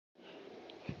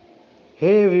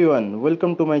Hey everyone,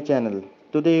 welcome to my channel.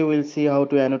 Today we'll see how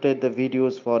to annotate the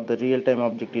videos for the real-time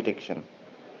object detection.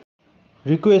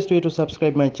 Request you to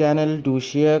subscribe my channel, do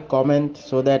share, comment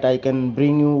so that I can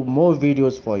bring you more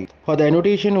videos for you. For the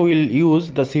annotation we'll use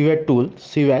the CVAT tool,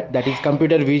 CVAT, that is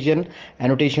computer vision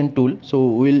annotation tool. So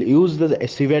we'll use the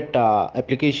CVAT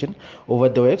application over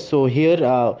the web. So here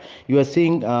you are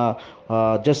seeing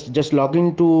just log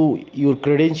into your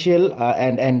credential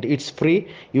and it's free.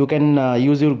 You can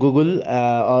use your Google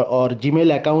or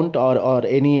Gmail account or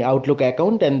any Outlook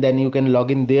account, and then you can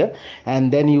log in there,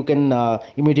 and then you can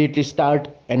immediately start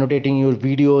annotating your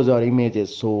videos or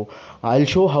images. So I'll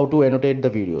show how to annotate the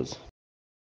videos.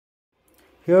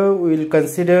 Here we will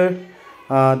consider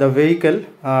the vehicle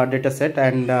dataset,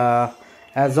 and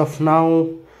as of now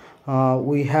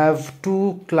we have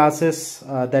two classes,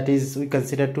 that is, we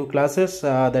consider two classes,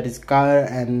 that is car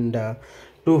and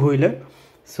two-wheeler.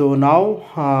 So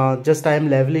now just I am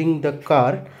leveling the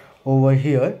car over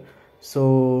here.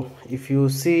 So if you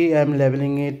see, I am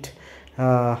leveling it,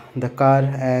 the car,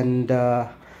 and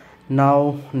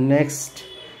now next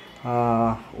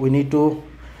we need to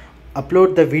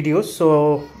upload the videos.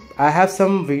 So I have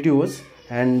some videos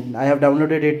and I have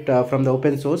downloaded it from the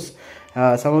open source.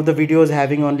 Some of the videos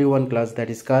having only one class, that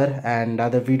is car, and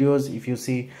other videos if you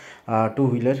see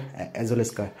two-wheeler as well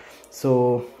as car.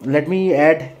 So let me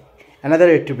add another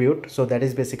attribute, so that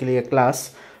is basically a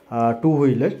class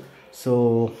two-wheeler.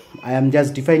 So I am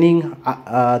just defining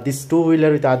this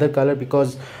two-wheeler with other color,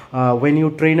 because when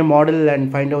you train a model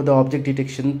and find out the object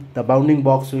detection, the bounding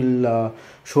box will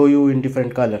show you in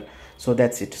different color. So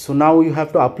that's it. So now you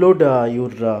have to upload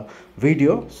your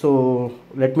video. So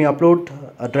let me upload,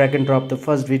 drag and drop the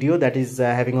first video that is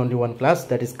having only one class,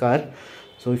 that is car.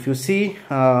 So if you see,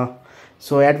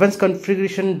 so advanced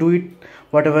configuration, do it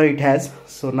whatever it has.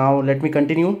 So now let me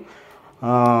continue.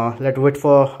 Let's wait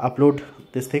for upload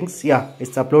these things. Yeah,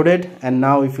 it's uploaded, and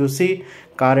now if you see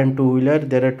car and two-wheeler,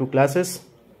 there are two classes,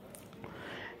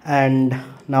 and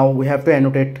now we have to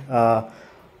annotate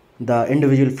the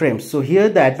individual frames. So here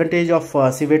the advantage of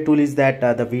CVAT tool is that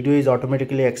the video is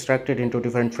automatically extracted into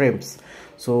different frames.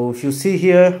 So if you see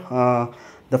here,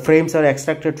 the frames are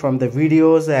extracted from the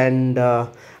videos, and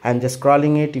I'm just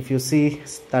scrolling it. If you see,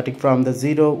 starting from the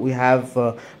 0, we have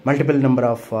multiple number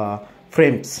of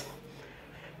frames.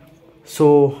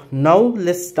 So now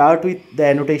let's start with the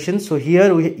annotation. So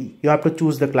here you have to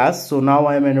choose the class. So now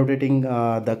I am annotating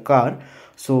the car.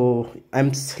 So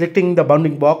I'm selecting the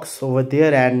bounding box over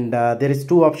there, and there is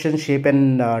two options, shape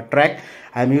and track.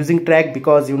 I'm using track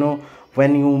because, you know,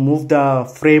 when you move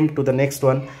the frame to the next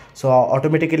one, so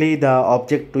automatically the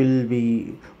object will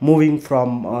be moving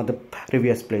from the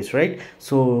previous place, right?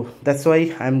 So that's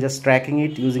why I'm just tracking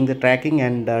it, using the tracking,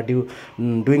 and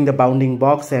doing the bounding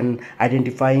box and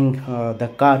identifying the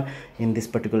car in this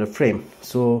particular frame.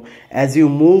 So as you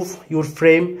move your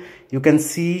frame, you can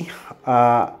see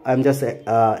I'm just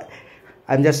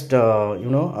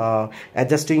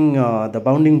adjusting the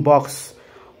bounding box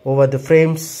over the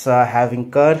frames having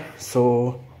car.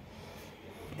 So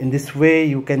in this way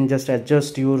you can just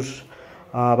adjust your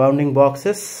bounding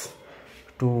boxes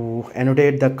to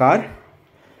annotate the car.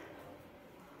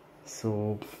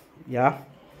 So yeah,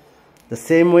 the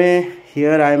same way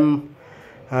here I'm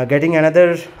getting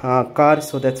another car,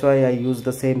 so that's why I use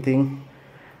the same thing.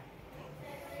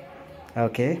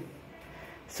 Okay,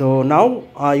 so now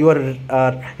you are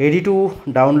ready to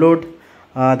download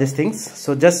these things.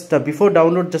 So just before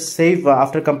download, just save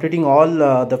after completing all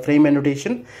the frame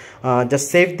annotation, just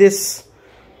save this,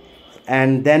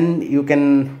 and then you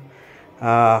can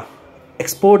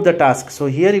export the task. So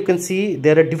here you can see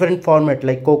there are different format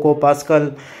like Coco,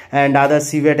 Pascal, and other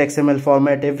CVAT XML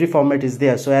format. Every format is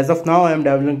there. So as of now I am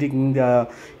downloading the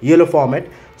yellow format.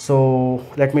 So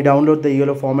let me download the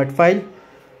yellow format file.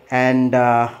 And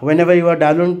whenever you are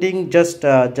downloading, just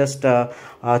choose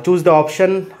the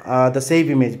option the save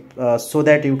image, so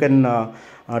that you can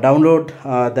download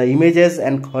the images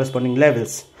and corresponding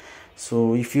levels.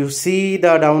 So if you see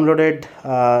the downloaded,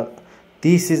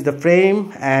 this is the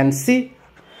frame, and see,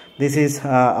 this is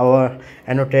our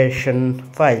annotation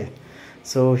file.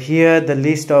 So here the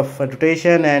list of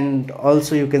annotation, and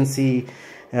also you can see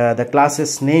the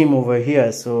classes name over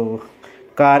here, so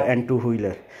car and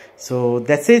two-wheeler. So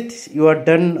that's it, you are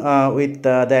done with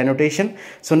the annotation.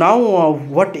 So now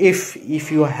what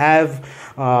if you have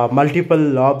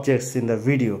multiple objects in the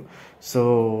video?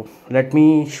 So let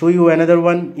me show you another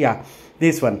one. Yeah,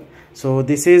 this one. So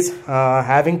this is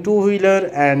having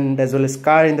two-wheeler and as well as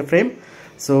car in the frame.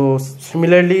 So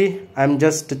similarly I'm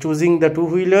just choosing the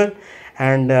two-wheeler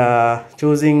and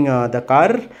choosing the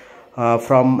car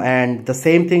from, and the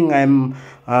same thing I'm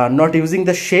not using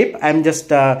the shape. I'm just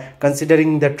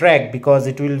considering the track because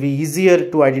it will be easier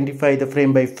to identify the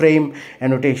frame by frame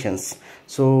annotations.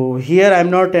 So here I'm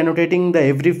not annotating the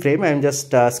every frame. I'm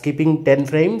just skipping 10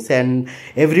 frames, and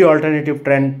every alternative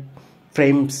 10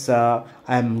 frames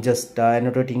I'm just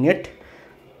annotating it.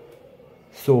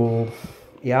 So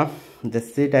yeah,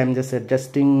 that's it. I'm just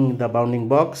adjusting the bounding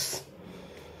box.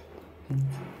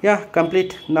 Yeah,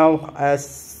 complete. Now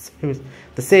as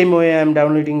the same way I'm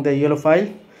downloading the yellow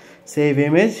file, save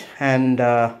image, and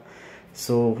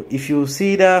so if you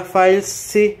see the files,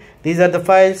 see these are the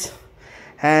files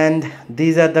and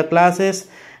these are the classes,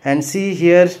 and see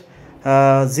here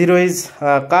 0 is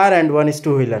car and 1 is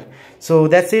two-wheeler. So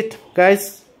that's it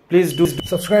guys. Please do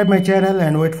subscribe my channel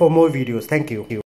and wait for more videos. Thank you.